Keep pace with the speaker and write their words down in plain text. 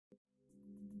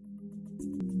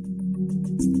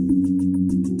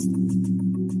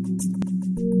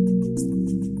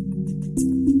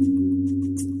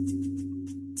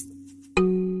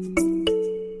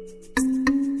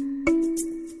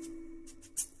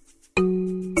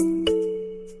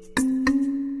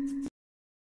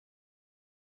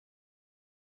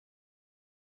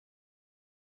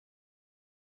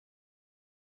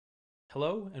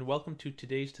Hello and welcome to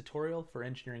today's tutorial for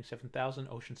Engineering 7000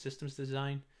 Ocean Systems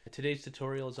Design. Today's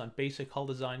tutorial is on basic hull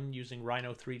design using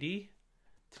Rhino3D.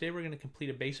 Today we're going to complete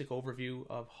a basic overview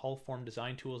of hull form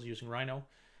design tools using Rhino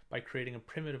by creating a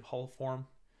primitive hull form.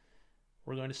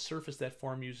 We're going to surface that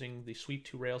form using the sweep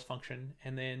to rails function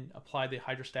and then apply the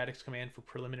hydrostatics command for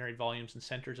preliminary volumes and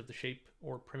centers of the shape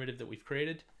or primitive that we've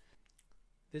created.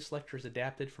 This lecture is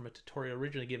adapted from a tutorial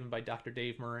originally given by Dr.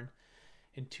 Dave Murren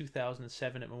in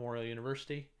 2007 at Memorial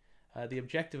University. The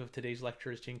objective of today's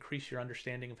lecture is to increase your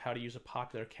understanding of how to use a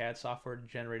popular CAD software to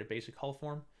generate a basic hull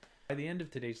form. By the end of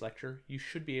today's lecture, you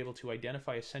should be able to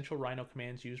identify essential Rhino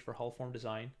commands used for hull form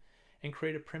design and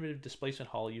create a primitive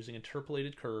displacement hull using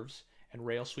interpolated curves and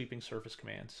rail sweeping surface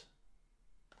commands.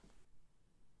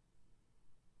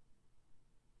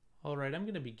 Alright, I'm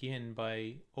going to begin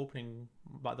by opening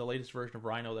the latest version of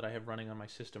Rhino that I have running on my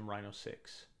system, Rhino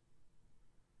 6.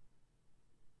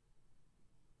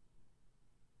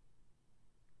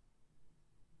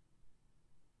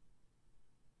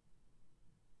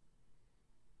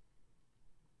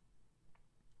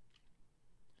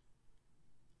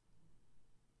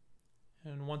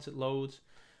 And once it loads,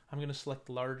 I'm going to select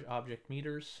large object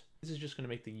meters. This is just going to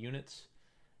make the units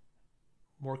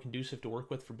more conducive to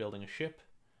work with for building a ship.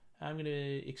 I'm going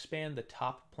to expand the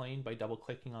top plane by double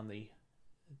clicking on the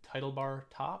title bar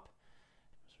top.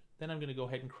 Then I'm going to go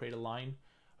ahead and create a line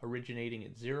originating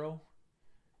at 0.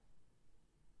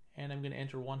 And I'm going to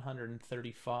enter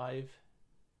 135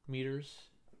 meters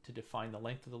to define the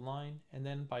length of the line. And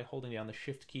then by holding down the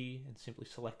shift key and simply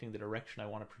selecting the direction I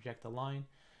want to project the line,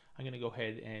 I'm going to go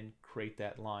ahead and create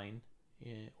that line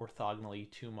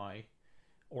orthogonally to my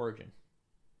origin.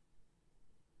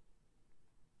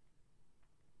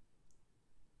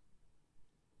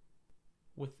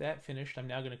 With that finished, I'm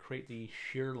now going to create the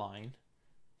shear line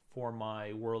for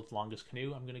my world's longest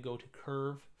canoe. I'm going to go to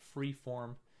Curve,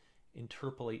 Freeform,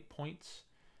 Interpolate Points,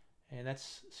 and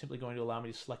that's simply going to allow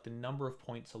me to select a number of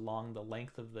points along the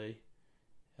length of the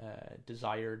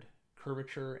desired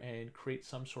curvature and create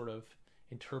some sort of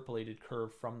interpolated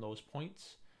curve from those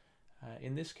points.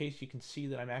 In this case, you can see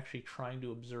that I'm actually trying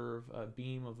to observe a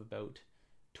beam of about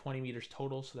 20 meters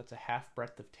total, so that's a half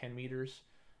breadth of 10 meters.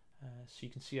 So you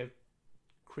can see I've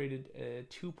created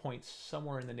 2 points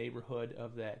somewhere in the neighborhood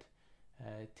of that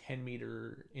 10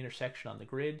 meter intersection on the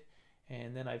grid,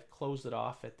 and then I've closed it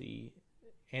off at the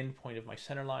end point of my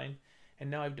center line, and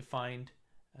now I've defined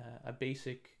a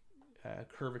basic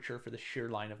curvature for the shear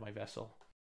line of my vessel.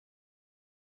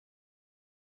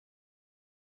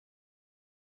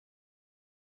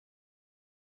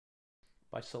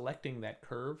 By selecting that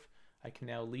curve, I can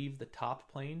now leave the top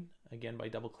plane, again by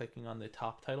double clicking on the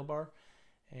top title bar,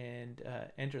 and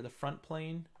enter the front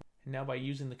plane. And now by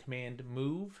using the command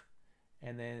move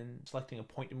and then selecting a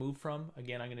point to move from,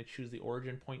 again I'm going to choose the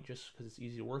origin point just because it's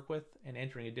easy to work with, and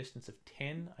entering a distance of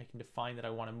 10, I can define that I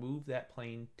want to move that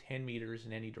plane 10 meters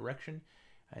in any direction.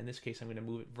 In this case I'm going to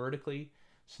move it vertically.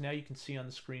 So now you can see on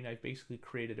the screen I've basically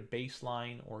created a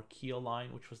baseline or keel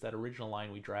line, which was that original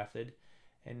line we drafted.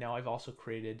 And now I've also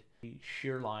created the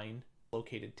shear line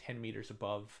located 10 meters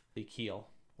above the keel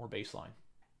or baseline.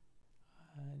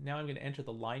 Now I'm going to enter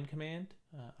the line command.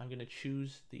 I'm going to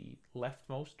choose the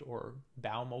leftmost or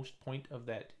bowmost point of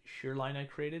that shear line I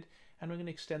created, and I'm going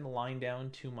to extend the line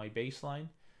down to my baseline.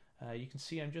 You can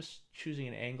see I'm just choosing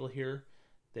an angle here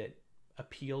that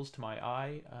appeals to my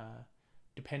eye.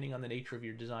 Depending on the nature of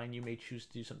your design, you may choose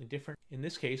to do something different. In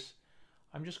this case,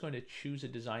 I'm just going to choose a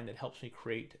design that helps me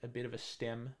create a bit of a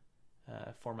stem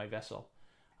for my vessel.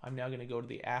 I'm now going to go to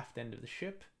the aft end of the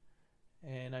ship,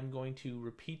 and I'm going to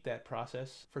repeat that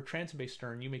process. For transom-based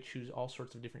stern, you may choose all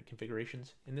sorts of different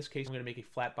configurations. In this case, I'm going to make a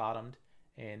flat-bottomed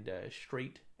and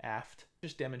straight aft,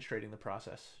 just demonstrating the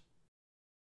process.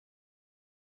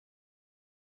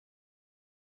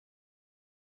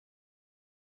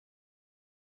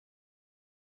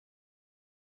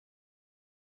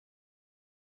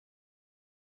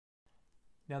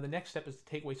 Now the next step is to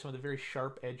take away some of the very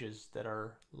sharp edges that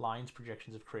our lines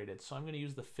projections have created. So I'm going to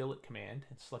use the fillet command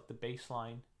and select the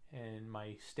baseline and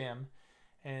my stem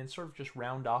and sort of just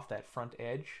round off that front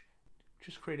edge,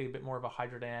 just creating a bit more of a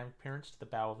hydrodynamic appearance to the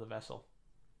bow of the vessel.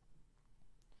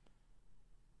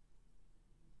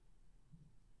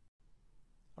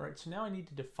 Alright, so now I need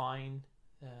to define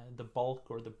the bulk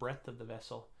or the breadth of the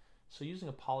vessel. So using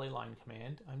a polyline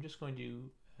command, I'm just going to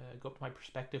go up to my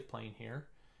perspective plane here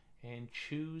and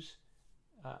choose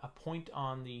a point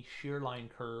on the shear line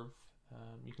curve.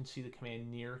 You can see the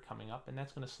command near coming up, and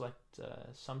that's going to select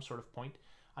some sort of point.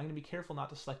 I'm going to be careful not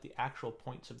to select the actual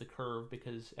points of the curve,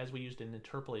 because as we used an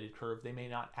interpolated curve, they may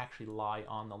not actually lie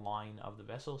on the line of the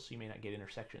vessel, so you may not get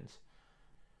intersections.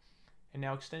 And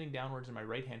now extending downwards in my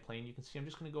right hand plane, you can see I'm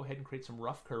just going to go ahead and create some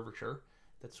rough curvature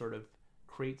that sort of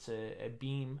creates a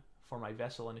beam for my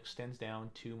vessel and extends down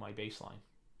to my baseline.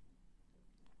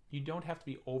 You don't have to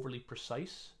be overly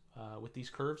precise with these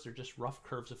curves. They're just rough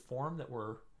curves of form that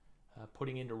we're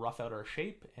putting in to rough out our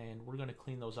shape, and we're going to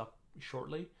clean those up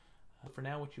shortly. For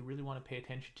now, what you really want to pay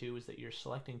attention to is that you're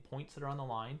selecting points that are on the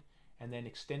line and then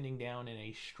extending down in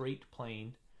a straight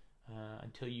plane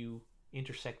until you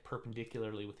intersect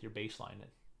perpendicularly with your baseline.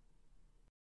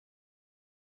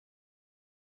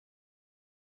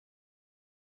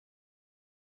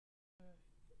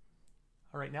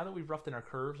 Alright, now that we've roughed in our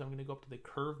curves, I'm going to go up to the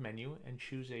curve menu and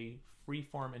choose a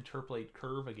freeform interpolate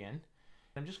curve again.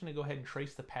 I'm just going to go ahead and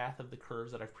trace the path of the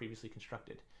curves that I've previously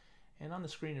constructed. And on the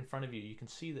screen in front of you, you can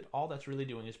see that all that's really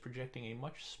doing is projecting a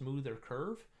much smoother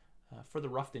curve for the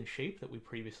roughed in shape that we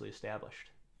previously established.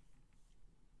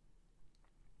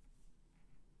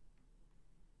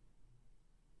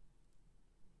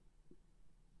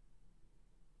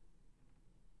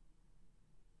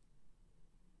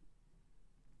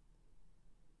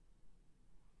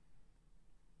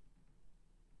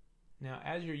 Now,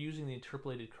 as you're using the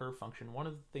interpolated curve function, one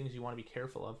of the things you want to be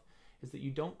careful of is that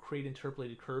you don't create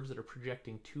interpolated curves that are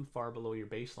projecting too far below your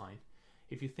baseline.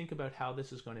 If you think about how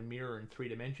this is going to mirror in 3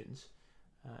 dimensions,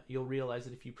 you'll realize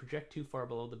that if you project too far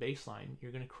below the baseline,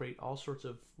 you're going to create all sorts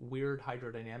of weird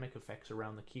hydrodynamic effects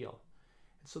around the keel.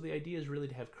 And so the idea is really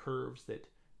to have curves that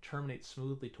terminate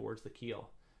smoothly towards the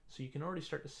keel. So you can already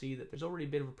start to see that there's already a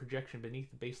bit of a projection beneath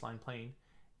the baseline plane,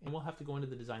 and we'll have to go into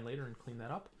the design later and clean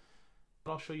that up.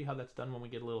 But I'll show you how that's done when we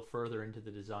get a little further into the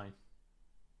design.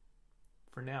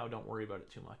 For now, don't worry about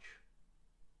it too much.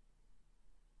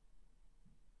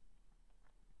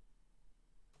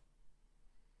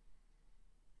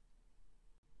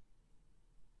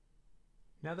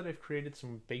 Now that I've created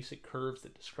some basic curves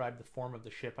that describe the form of the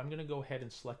ship, I'm going to go ahead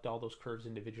and select all those curves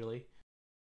individually.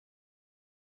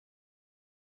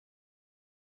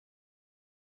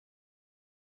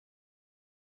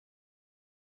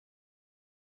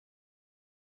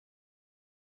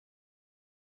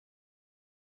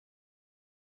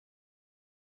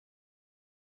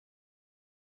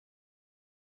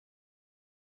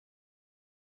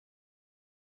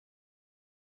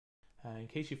 In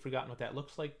case you've forgotten what that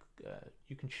looks like,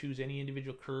 you can choose any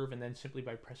individual curve, and then simply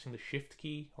by pressing the Shift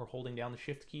key or holding down the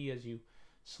Shift key as you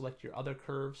select your other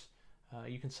curves,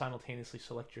 you can simultaneously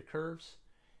select your curves.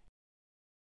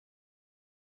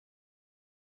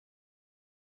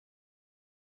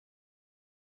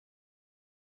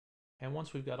 And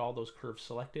once we've got all those curves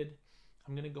selected,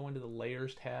 I'm going to go into the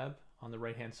Layers tab on the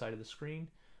right hand side of the screen,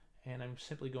 and I'm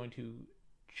simply going to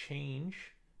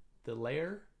change the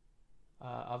layer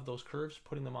of those curves,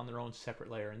 putting them on their own separate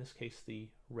layer, in this case the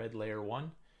red layer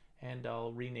 1, and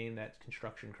I'll rename that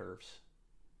construction curves.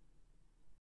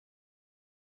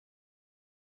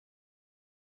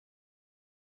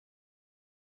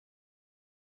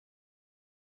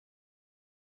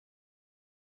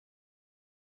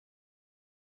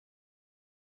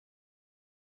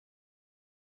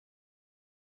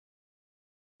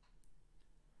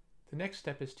 The next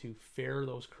step is to fair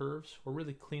those curves, or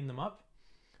really clean them up.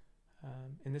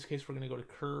 In this case, we're going to go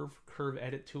to Curve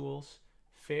Edit Tools,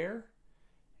 Fair,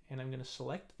 and I'm going to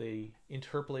select the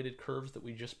interpolated curves that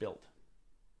we just built.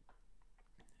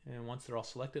 And once they're all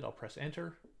selected, I'll press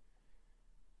Enter.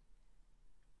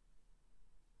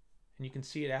 And you can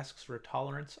see it asks for a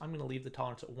tolerance. I'm going to leave the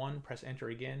tolerance at 1, press Enter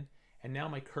again, and now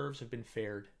my curves have been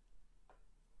faired.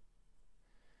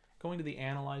 Going to the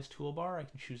Analyze toolbar, I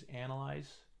can choose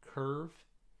Analyze, Curve,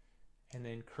 and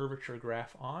then Curvature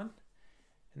Graph On.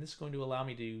 And this is going to allow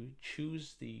me to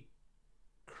choose the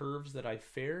curves that I've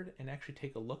faired and actually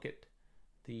take a look at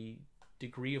the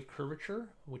degree of curvature,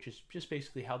 which is just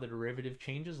basically how the derivative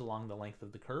changes along the length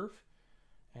of the curve.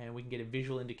 And we can get a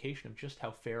visual indication of just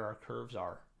how fair our curves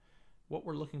are. What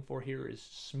we're looking for here is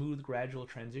smooth, gradual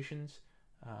transitions,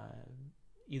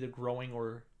 either growing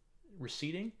or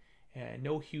receding, and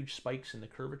no huge spikes in the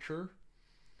curvature.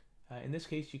 In this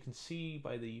case, you can see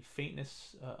by the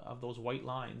faintness of those white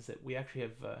lines that we actually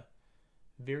have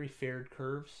very faired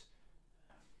curves.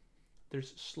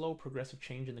 There's slow progressive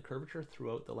change in the curvature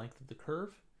throughout the length of the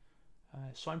curve.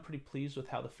 So I'm pretty pleased with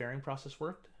how the fairing process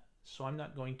worked. so I'm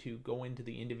not going to go into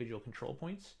the individual control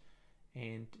points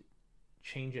and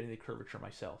change any of the curvature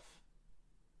myself.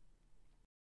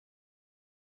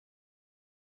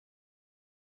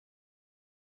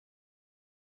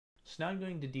 So now I'm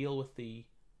going to deal with the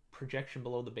projection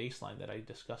below the baseline that I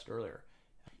discussed earlier.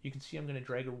 You can see I'm going to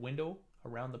drag a window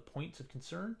around the points of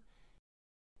concern,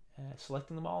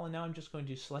 selecting them all, and now I'm just going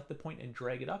to select the point and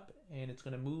drag it up, and it's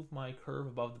going to move my curve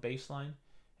above the baseline.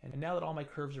 And now that all my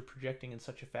curves are projecting in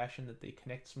such a fashion that they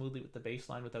connect smoothly with the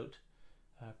baseline without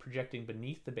projecting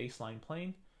beneath the baseline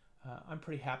plane, I'm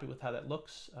pretty happy with how that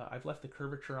looks. I've left the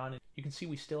curvature on. You can see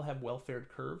we still have well-faired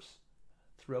curves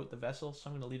throughout the vessel, so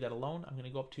I'm going to leave that alone. I'm going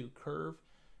to go up to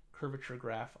curvature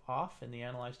graph off in the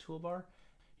Analyze toolbar.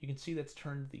 You can see that's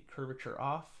turned the curvature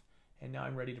off, and now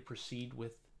I'm ready to proceed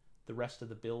with the rest of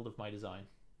the build of my design.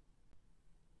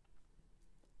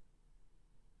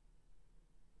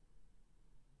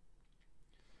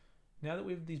 Now that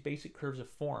we have these basic curves of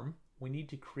form, we need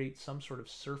to create some sort of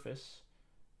surface,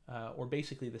 or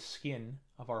basically the skin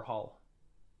of our hull.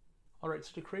 Alright,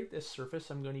 so to create this surface,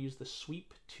 I'm going to use the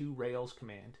sweep to rails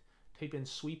command. Type in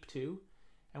sweep to,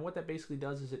 and what that basically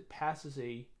does is it passes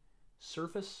a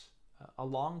surface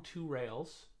along two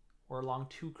rails, or along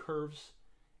two curves,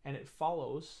 and it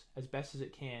follows, as best as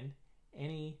it can,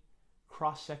 any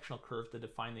cross-sectional curve to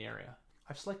define the area.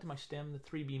 I've selected my stem, the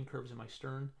three beam curves in my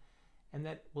stern, and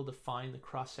that will define the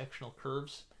cross-sectional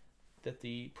curves that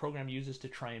the program uses to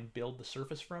try and build the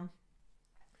surface from.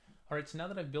 Alright, so now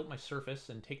that I've built my surface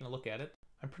and taken a look at it,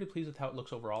 I'm pretty pleased with how it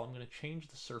looks overall. I'm going to change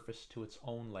the surface to its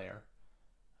own layer,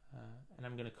 and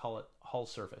I'm going to call it hull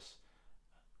surface.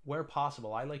 Where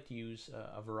possible, I like to use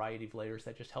a variety of layers.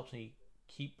 That just helps me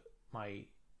keep my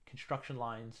construction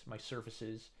lines, my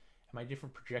surfaces, and my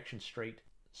different projections straight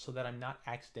so that I'm not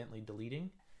accidentally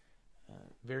deleting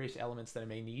various elements that I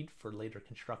may need for later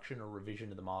construction or revision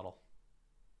to the model.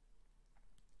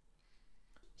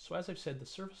 So as I've said, the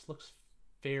surface looks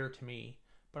fair to me,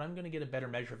 but I'm going to get a better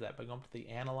measure of that by going to the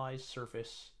Analyze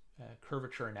Surface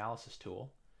Curvature Analysis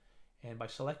tool. And by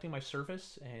selecting my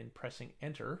surface and pressing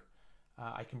Enter,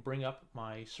 I can bring up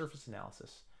my surface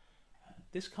analysis.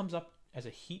 This comes up as a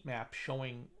heat map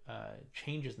showing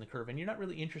changes in the curve, and you're not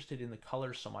really interested in the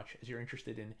colors so much as you're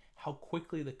interested in how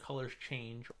quickly the colors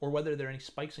change or whether there are any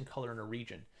spikes in color in a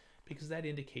region, because that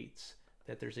indicates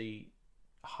that there's a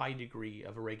high degree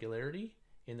of irregularity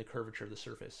in the curvature of the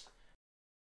surface.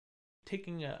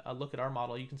 Taking a look at our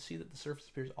model, you can see that the surface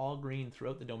appears all green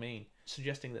throughout the domain,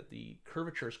 suggesting that the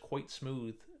curvature is quite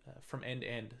smooth from end to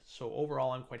end. So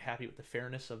overall, I'm quite happy with the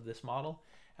fairness of this model,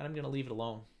 and I'm going to leave it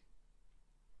alone.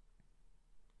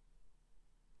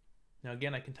 Now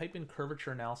again, I can type in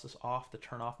curvature analysis off to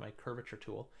turn off my curvature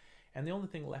tool, and the only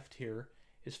thing left here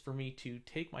is for me to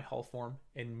take my hull form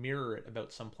and mirror it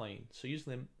about some plane. So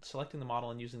selecting the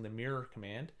model and using the mirror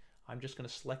command, I'm just going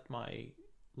to select my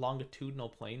longitudinal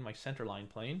plane, my centerline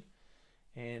plane,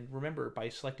 and remember, by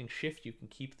selecting shift you can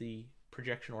keep the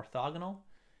projection orthogonal,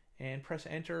 and press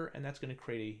enter, and that's going to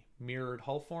create a mirrored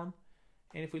hull form.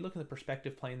 And if we look at the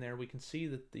perspective plane there, we can see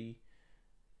that the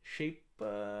shape,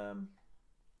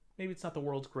 maybe it's not the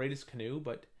world's greatest canoe,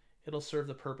 but it'll serve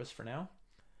the purpose for now.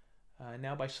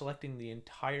 Now by selecting the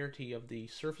entirety of the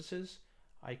surfaces,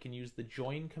 I can use the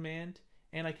join command,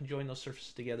 and I can join those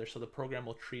surfaces together so the program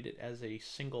will treat it as a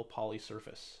single poly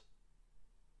surface.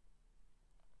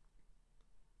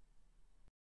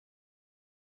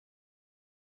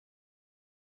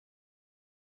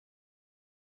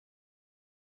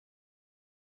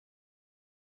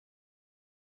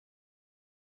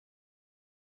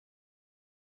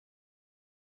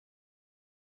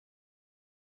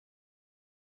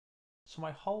 So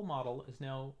my hull model is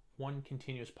now one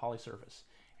continuous polysurface,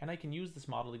 and I can use this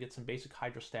model to get some basic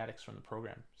hydrostatics from the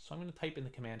program. So I'm going to type in the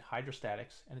command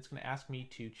hydrostatics, and it's going to ask me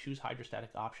to choose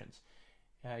hydrostatic options.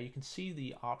 You can see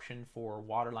the option for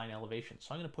waterline elevation.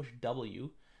 So I'm going to push W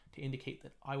to indicate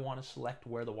that I want to select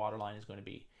where the waterline is going to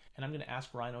be. And I'm going to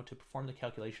ask Rhino to perform the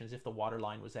calculation as if the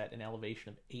waterline was at an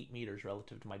elevation of 8 meters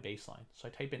relative to my baseline. So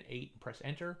I type in 8 and press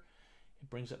enter. It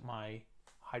brings up my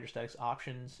hydrostatics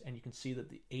options, and you can see that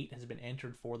the 8 has been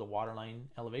entered for the waterline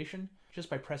elevation. Just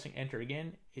by pressing enter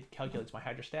again, it calculates my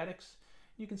hydrostatics.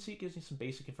 You can see it gives me some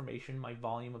basic information: my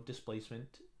volume of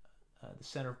displacement, the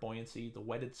center of buoyancy, the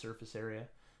wetted surface area,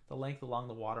 the length along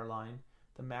the waterline,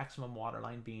 the maximum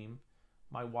waterline beam,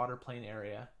 my water plane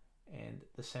area, and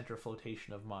the center of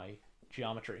flotation of my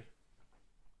geometry.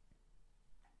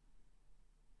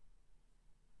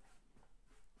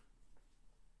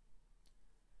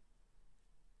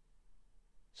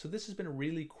 So this has been a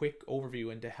really quick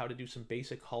overview into how to do some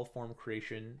basic hull form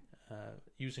creation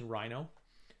using Rhino.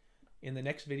 In the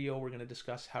next video, we're going to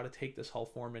discuss how to take this hull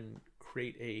form and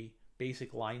create a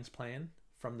basic lines plan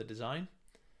from the design.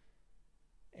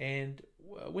 And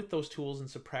with those tools and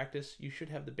some practice, you should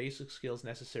have the basic skills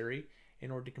necessary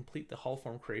in order to complete the hull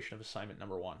form creation of assignment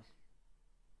number 1.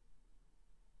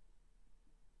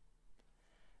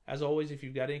 As always, if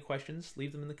you've got any questions,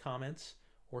 leave them in the comments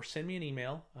or send me an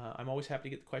email. I'm always happy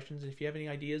to get the questions. And if you have any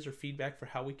ideas or feedback for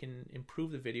how we can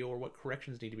improve the video or what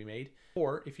corrections need to be made,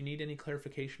 or if you need any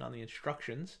clarification on the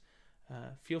instructions,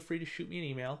 feel free to shoot me an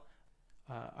email.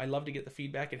 I love to get the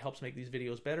feedback. It helps make these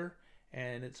videos better,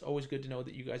 and it's always good to know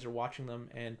that you guys are watching them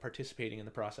and participating in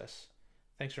the process.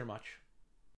 Thanks very much.